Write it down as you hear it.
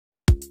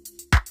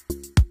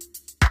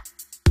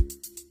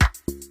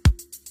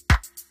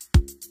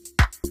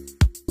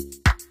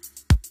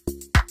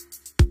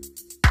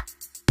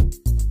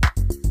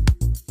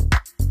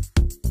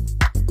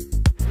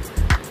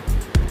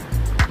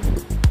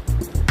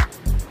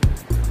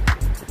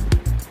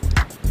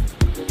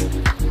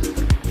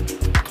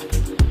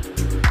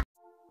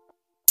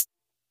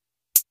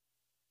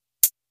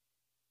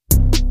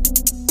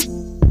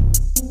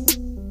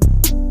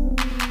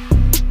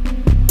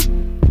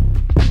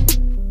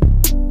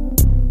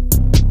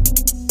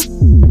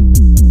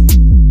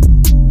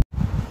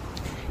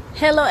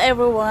Hello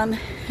everyone,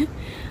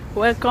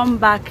 welcome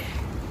back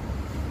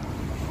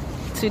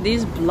to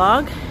this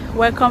vlog.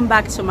 Welcome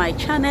back to my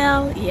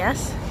channel.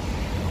 Yes,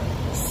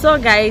 so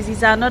guys,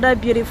 it's another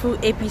beautiful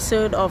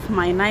episode of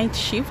my night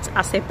shift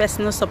as a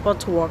personal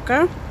support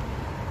worker.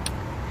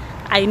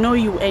 I know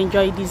you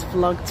enjoyed this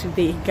vlog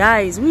today,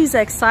 guys. Who is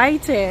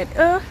excited?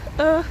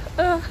 Guys,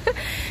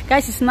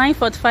 it's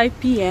 9:45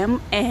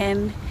 p.m.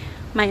 and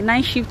my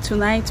night shift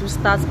tonight will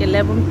start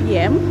 11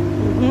 p.m.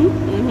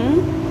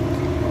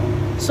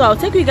 So I'll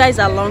take you guys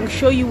along,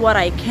 show you what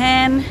I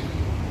can.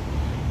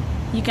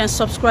 You can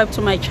subscribe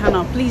to my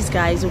channel, please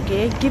guys,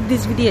 okay? Give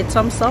this video a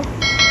thumbs up.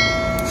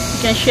 You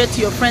can share to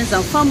your friends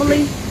and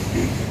family.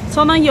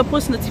 Turn on your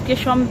post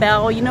notification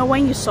bell. You know,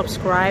 when you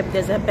subscribe,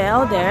 there's a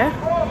bell there.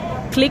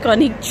 Click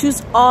on it,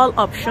 choose all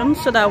options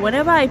so that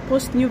whenever I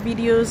post new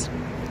videos,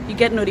 you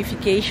get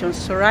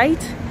notifications. All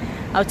right,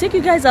 I'll take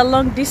you guys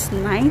along this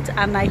night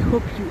and I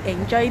hope you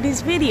enjoy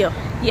this video.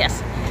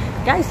 Yes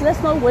guys,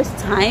 let's not waste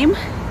time,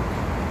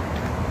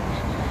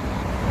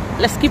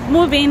 let's keep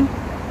moving.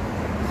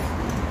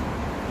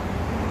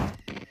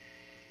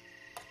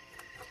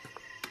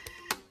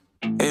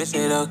 Is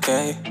it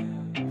okay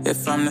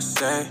if I'm to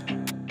say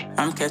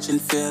I'm catching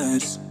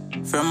feelings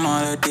from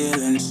all the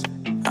dealings?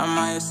 Am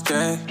I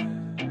astray?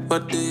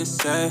 What do you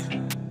say?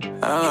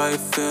 How are you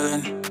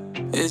feeling?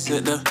 Is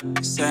it the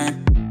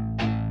same?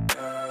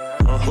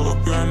 I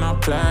hope you're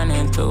not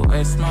planning to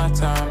waste my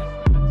time.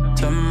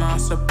 To my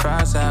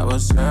surprise, that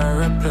was her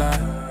reply.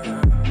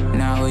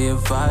 Now we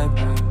vibe.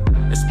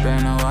 It's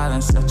been a while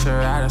and such a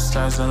ride, the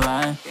stars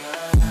align.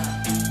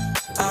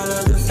 I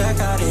love the fact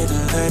I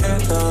didn't let her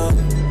go.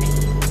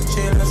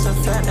 She loves the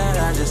fact that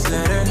I just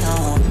let her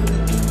know.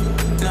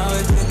 Now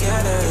we're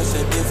together, it's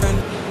a different.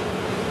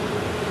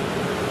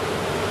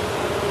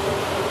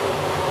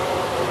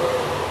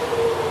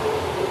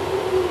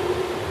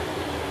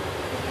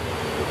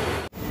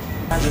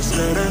 I just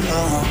let her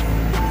know.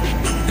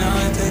 Now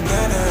we're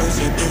together, it's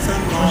a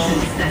different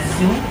mode.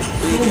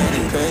 We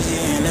getting crazy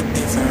in a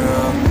different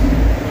role.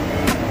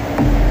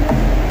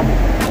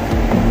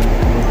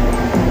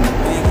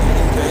 We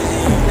getting crazy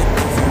in a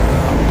different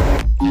role.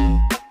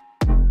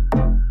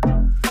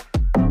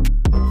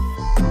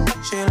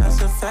 She loves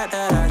the fact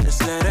that I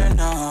just let her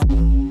know.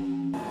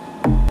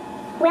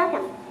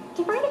 Welcome.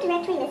 To find a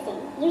directory listing,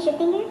 use your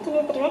finger to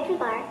move the directory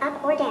bar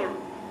up or down.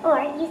 Or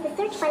use the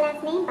search by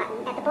last name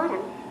button at the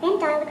bottom, then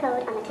dial the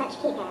code on the touch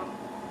keypad.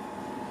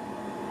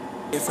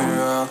 Different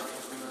role.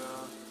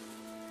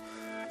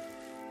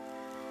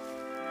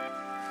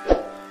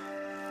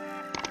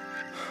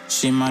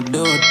 She my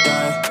do or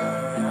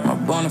die, my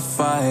bona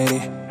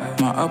fide.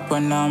 My up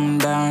when I'm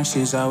down,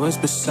 she's always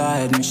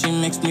beside me. She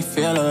makes me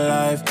feel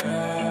alive,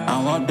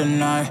 I won't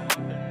deny.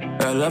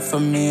 Her love for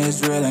me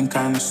is real and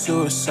kinda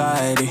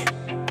suicide-y.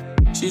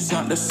 She's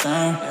not the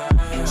same,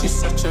 she's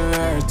such a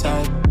rare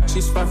type.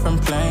 She's far from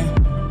plain,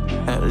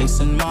 at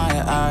least in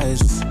my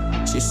eyes.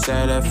 She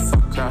said if I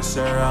cross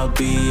her, I'll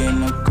be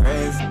in the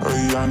grave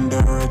or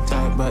under her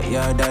type, but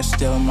yeah, that's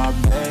still my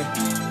babe.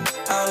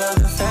 I love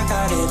the fact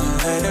I didn't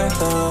let her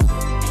go.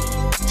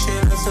 She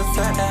loves the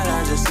fact that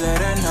I just let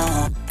her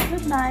know.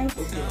 Good night.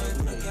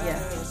 Yeah,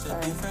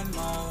 sorry.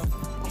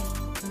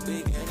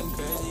 We getting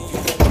crazy in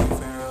a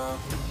different role.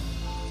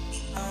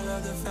 I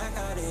love the fact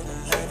I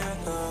didn't let her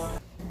go.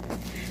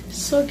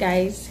 So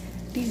guys,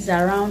 this is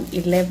around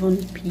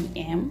 11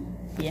 p.m.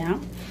 yeah,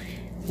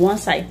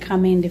 once I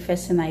come in, the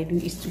first thing I do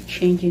is to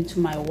change into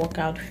my work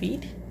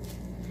outfit.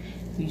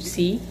 You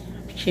see,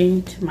 I've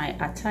changed my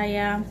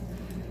attire,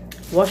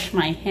 wash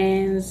my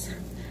hands,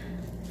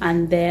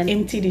 and then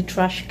empty the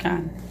trash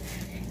can.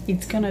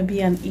 It's gonna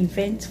be an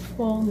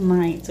eventful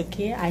night,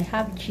 okay? I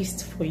have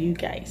gist for you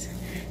guys,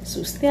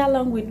 so stay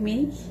along with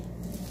me.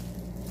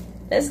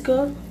 Let's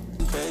go.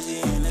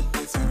 Crazy in a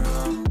different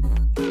role.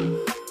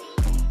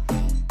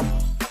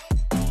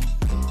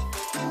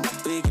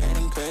 We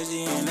getting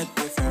crazy in a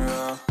different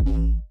role.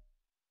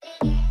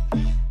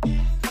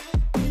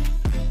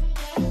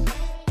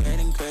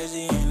 Getting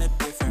crazy in a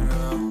different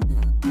role.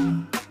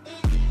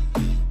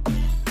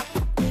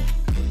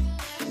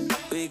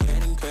 We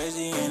getting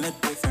crazy in a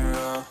different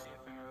role.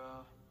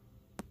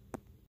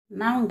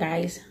 Now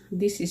guys,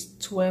 this is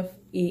 12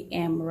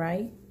 a.m.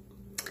 right?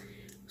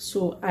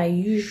 So I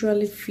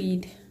usually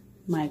feed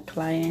my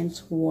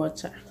clients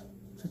water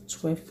at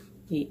 12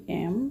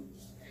 a.m.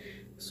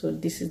 So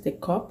this is the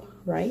cup,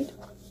 right?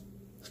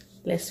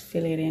 Let's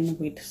fill it in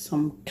with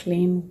some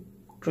clean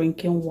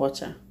drinking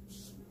water.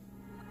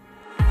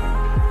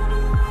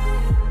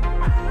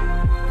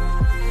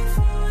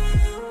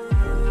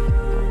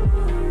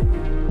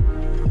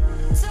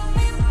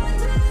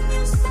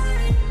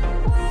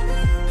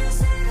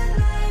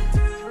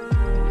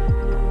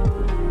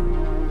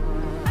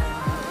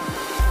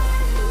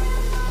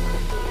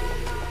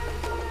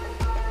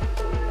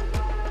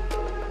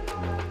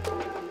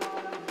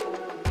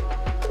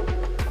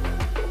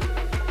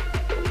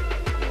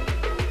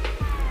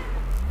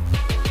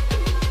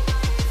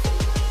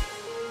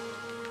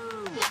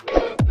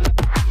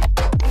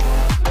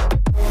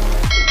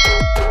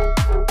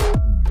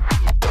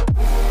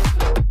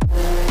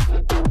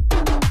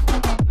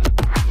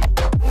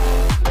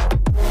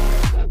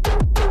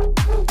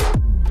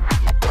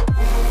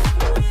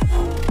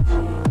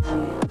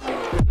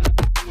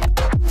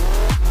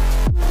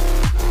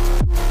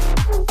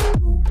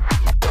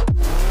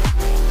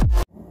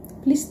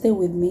 stay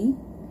with me,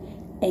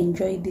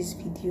 enjoy this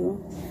video.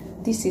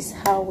 This is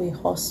how we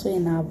hustle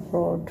in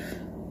abroad.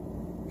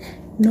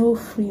 No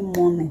free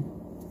money,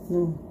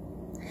 no.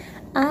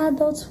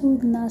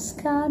 Adulthood na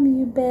scam,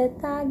 you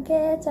better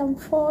get them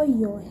for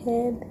your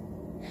head.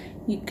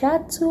 You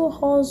got to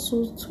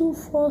hustle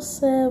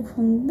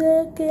 247,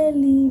 make a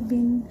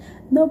living.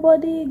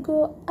 Nobody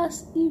go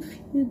ask if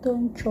you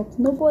don't chop.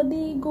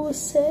 Nobody go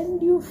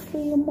send you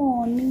free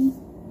money.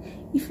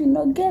 If you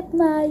no get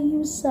na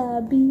you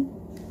sabi.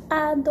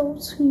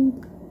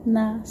 Adulthood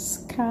na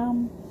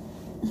scam.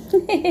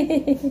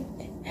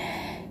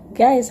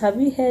 Guys, have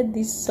you heard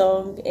this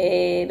song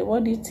and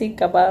what do you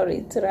think about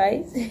it,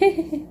 right?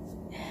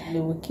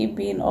 We will keep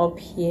being up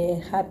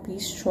here, happy,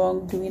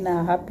 strong, doing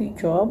a happy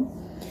job.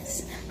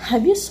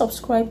 Have you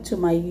subscribed to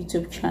my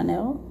YouTube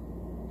channel?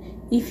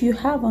 If you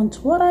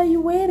haven't, what are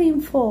you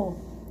waiting for?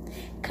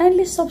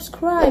 Kindly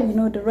subscribe, you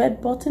know, the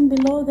red button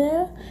below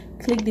there.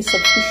 Click the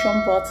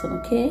subscription button,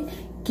 okay?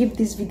 Give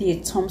this video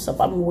a thumbs up.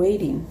 I'm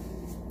waiting.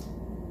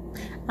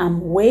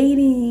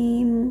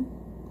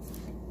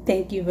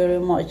 Thank you very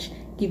much.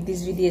 Give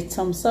this video a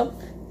thumbs up.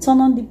 Turn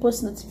on the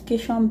post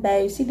notification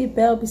bell. You see the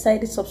bell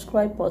beside the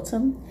subscribe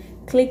button?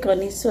 Click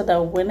on it so that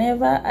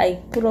whenever I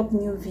put up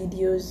new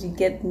videos, you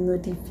get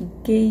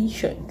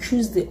notification.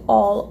 Choose the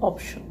all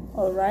option.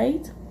 All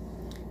right?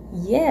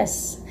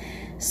 Yes.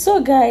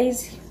 So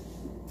guys,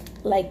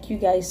 like you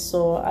guys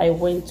saw, I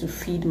went to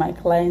feed my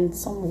client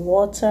some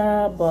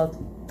water, but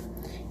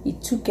it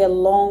took a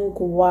long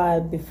while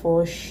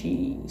before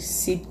she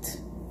sipped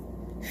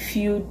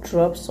few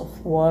drops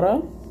of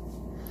water.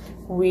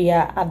 We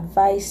are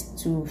advised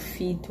to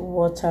feed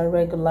water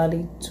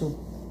regularly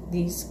to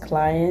these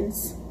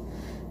clients,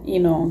 you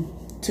know,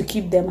 to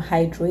keep them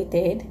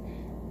hydrated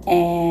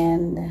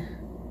and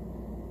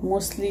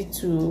mostly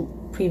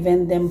to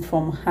prevent them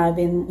from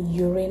having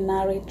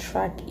urinary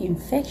tract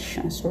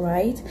infections,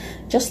 right?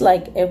 Just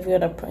like every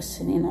other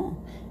person, you know,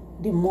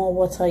 the more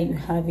water you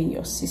have in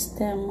your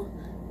system,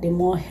 the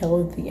more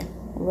healthier,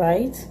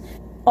 right?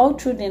 All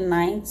through the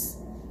nights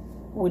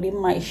within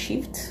my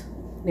shift,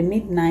 the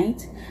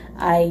midnight,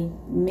 I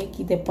make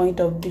it a point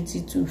of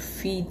duty to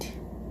feed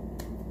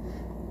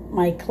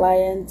my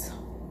client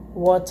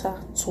water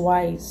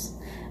twice,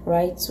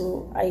 right?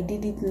 So I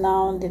did it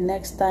now. The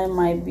next time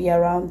might be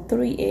around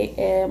 3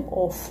 a.m.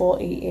 or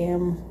 4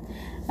 a.m.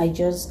 I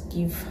just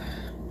give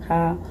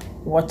her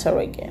water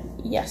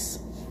again. Yes,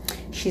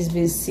 she's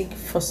been sick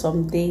for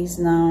some days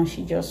now.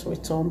 She just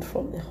returned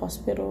from the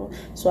hospital,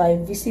 so I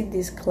visit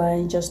this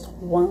client just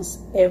once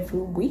every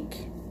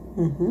week.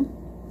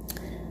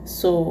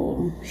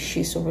 So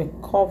she's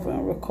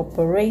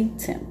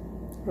recuperating,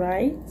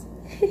 right?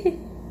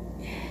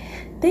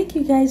 Thank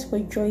you guys for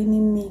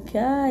joining me,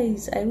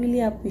 guys. I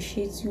really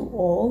appreciate you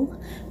all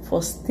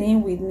for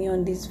staying with me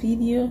on this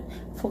video,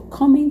 for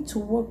coming to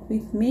work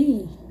with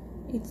me.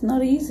 It's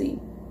not easy.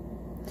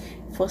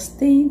 For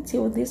staying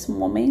till this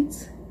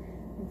moment.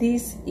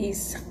 This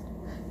is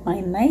my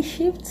night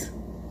shift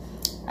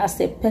as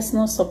a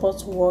personal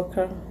support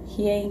worker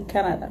here in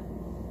Canada.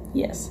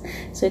 Yes,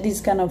 so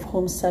this kind of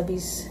home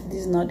service.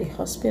 This is not the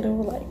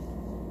hospital, like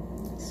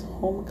it's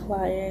home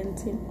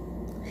client.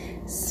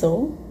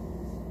 So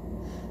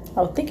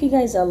I'll take you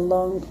guys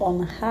along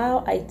on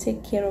how I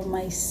take care of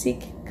my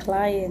sick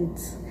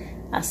clients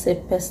as a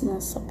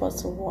personal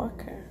support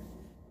worker.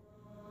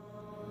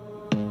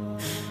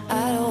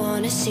 I don't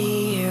want to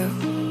see you,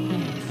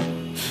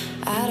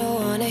 I don't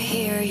want to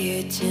hear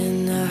you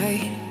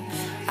tonight,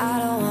 I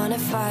don't want to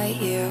fight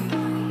you.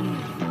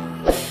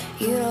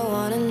 You don't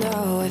wanna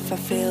know if I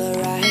feel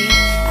alright.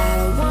 I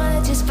don't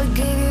wanna just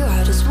forgive you,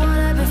 I just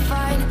wanna be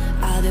fine.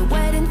 I've been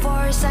waiting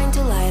for a sign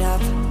to light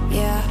up,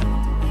 yeah.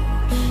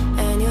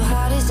 And your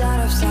heart is out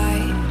of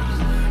sight,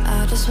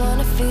 I just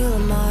wanna feel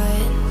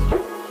mine.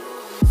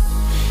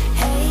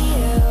 Hey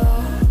you,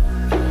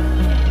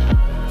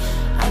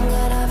 I'm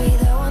gonna be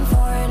the one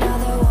for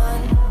another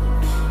one.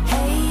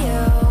 Hey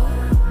you,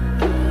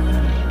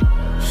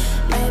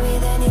 maybe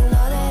then you'll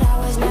know that I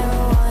was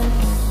never one.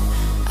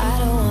 I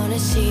don't wanna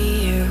see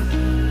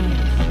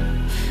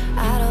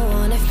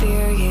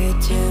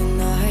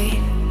tonight.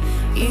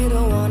 You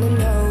don't wanna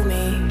know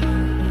me,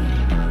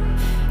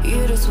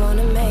 you just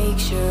wanna make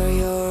sure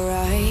you're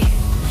right.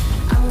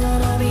 I'm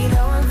gonna be the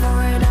one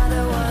for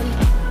another one.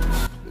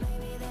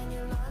 Maybe then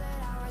you'll know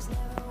that I was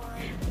never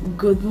one.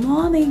 Good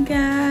morning,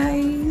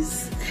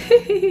 guys.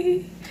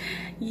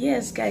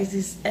 Yes, guys,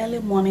 it's early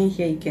morning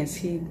here. You can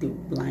see the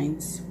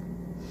blinds.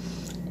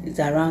 It's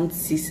around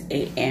 6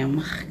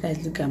 a.m.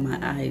 Guys, look at my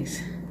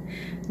eyes.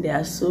 They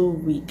are so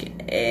weak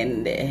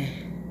and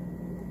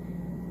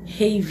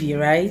heavy,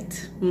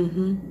 right?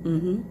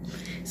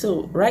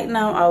 So right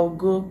now I'll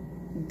go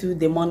do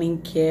the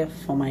morning care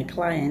for my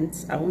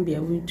clients. I won't be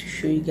able to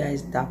show you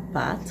guys that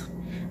part.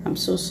 I'm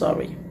so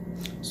sorry.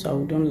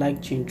 So I don't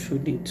like to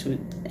intrude into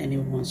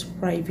anyone's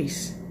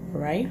privacy,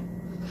 right?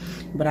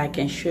 But I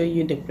can show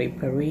you the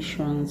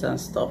preparations and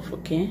stuff,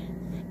 okay?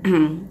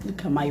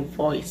 Look at my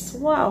voice.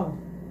 Wow.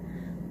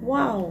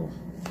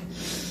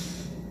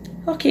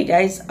 Okay,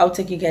 guys, I'll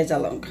take you guys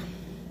along.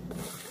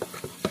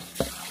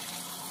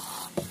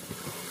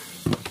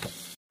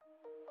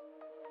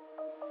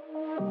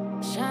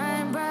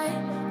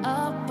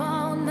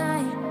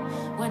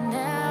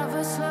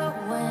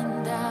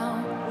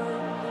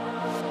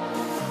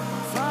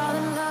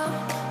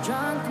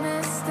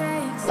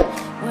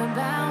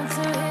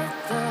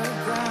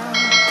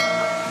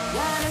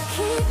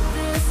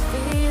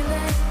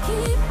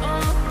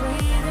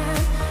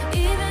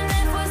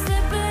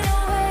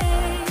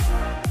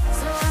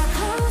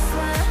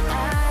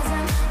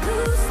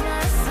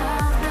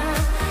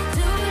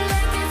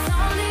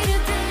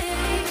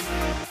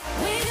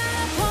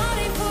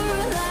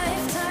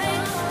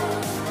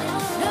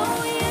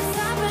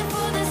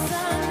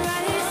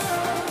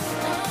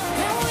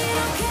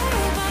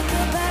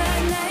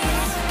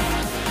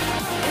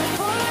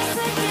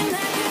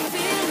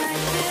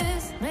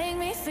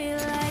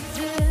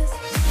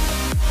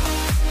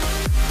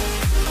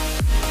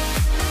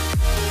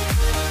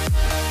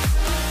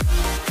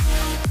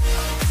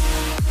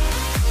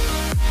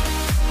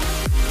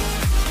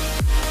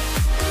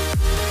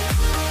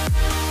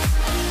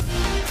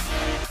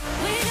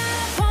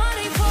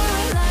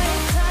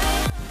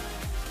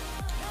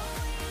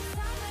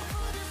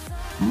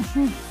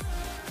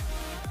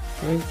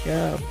 Great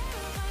job.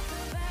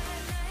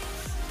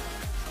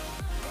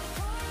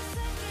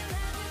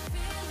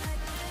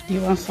 Do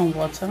you want some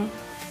water?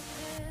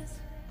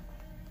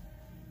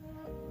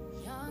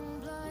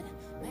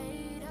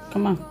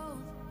 Come on.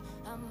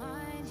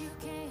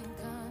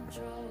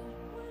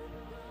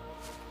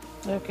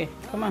 Okay,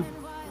 come on.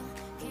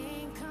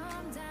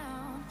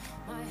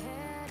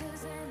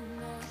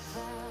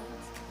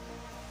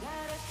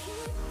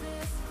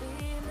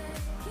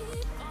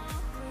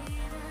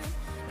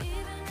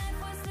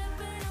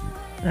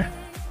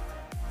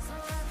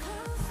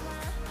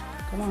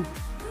 Come on.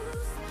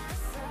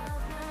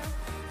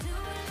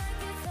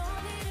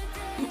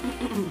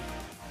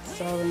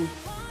 Sorry.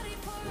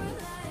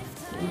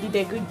 You did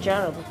a good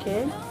job,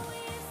 okay?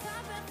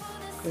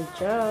 Good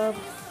job.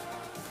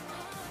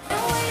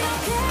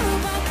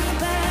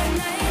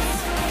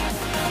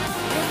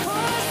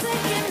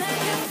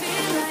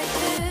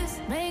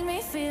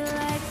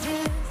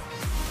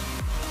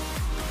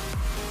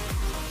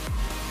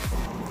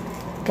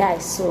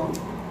 Guys, so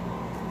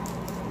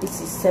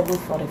this is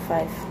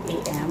 7:45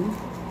 a.m.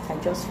 I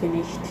just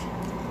finished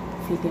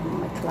feeding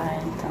my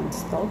client and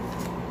stuff,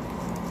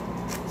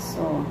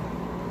 so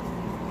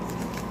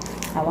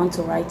I want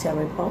to write a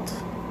report.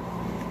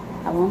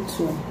 I want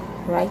to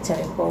write a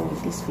report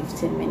with this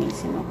 15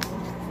 minutes, you know,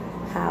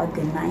 how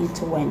the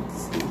night went,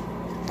 you know,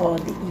 all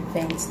the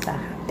events that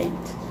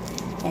happened.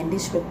 And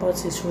this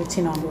report is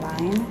written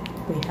online.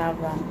 We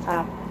have an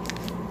app,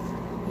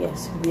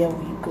 yes, where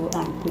we go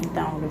and put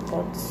down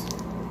reports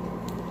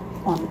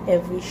on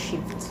every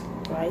shift,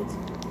 right?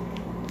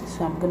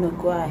 So I'm gonna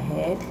go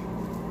ahead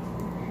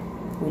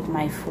with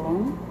my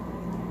phone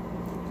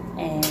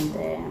and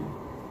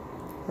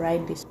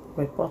write this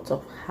report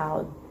of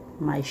how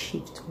my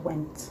shift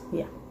went.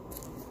 Yeah,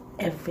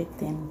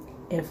 everything,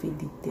 every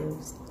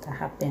details that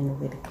happened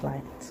with the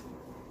client.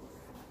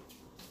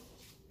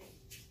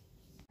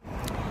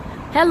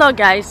 Hello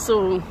guys,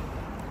 so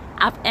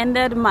I've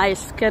ended my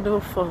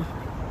schedule for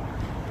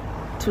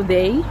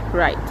today,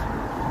 right?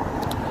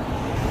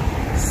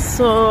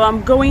 So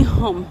I'm going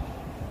home.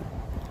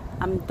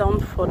 I'm done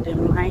for the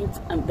night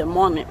and the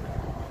morning.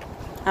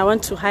 I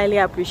want to highly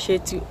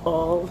appreciate you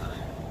all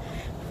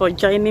for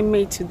joining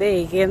me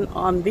today again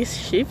on this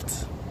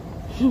shift.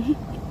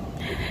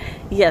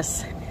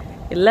 Yes,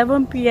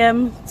 11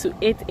 p.m. to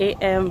 8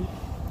 a.m.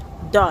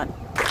 done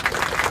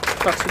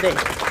for today.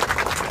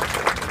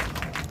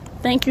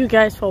 Thank you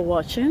guys for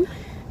watching.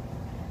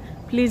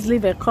 Please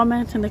leave a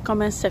comment in the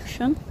comment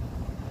section.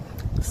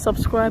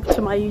 Subscribe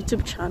to my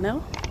YouTube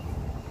channel.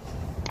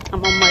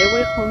 I'm on my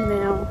way home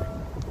now.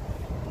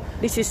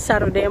 This is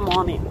Saturday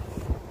morning.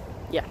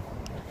 Yeah.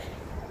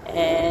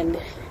 And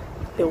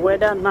the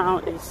weather now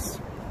is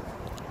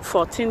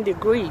 14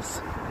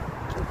 degrees.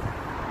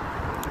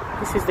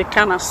 This is the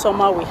kind of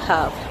summer we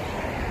have.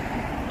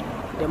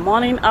 The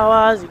morning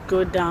hours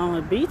go down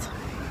a bit.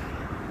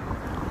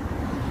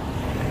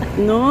 At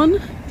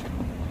noon,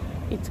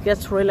 it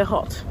gets really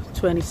hot,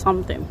 20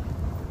 something.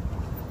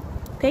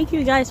 Thank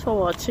you guys for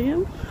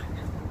watching.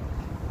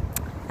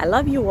 I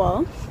love you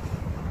all.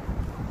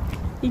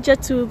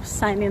 YouTube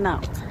signing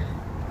out.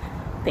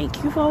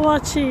 Thank you for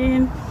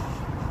watching.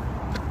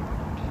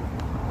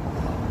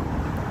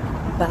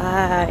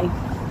 Bye.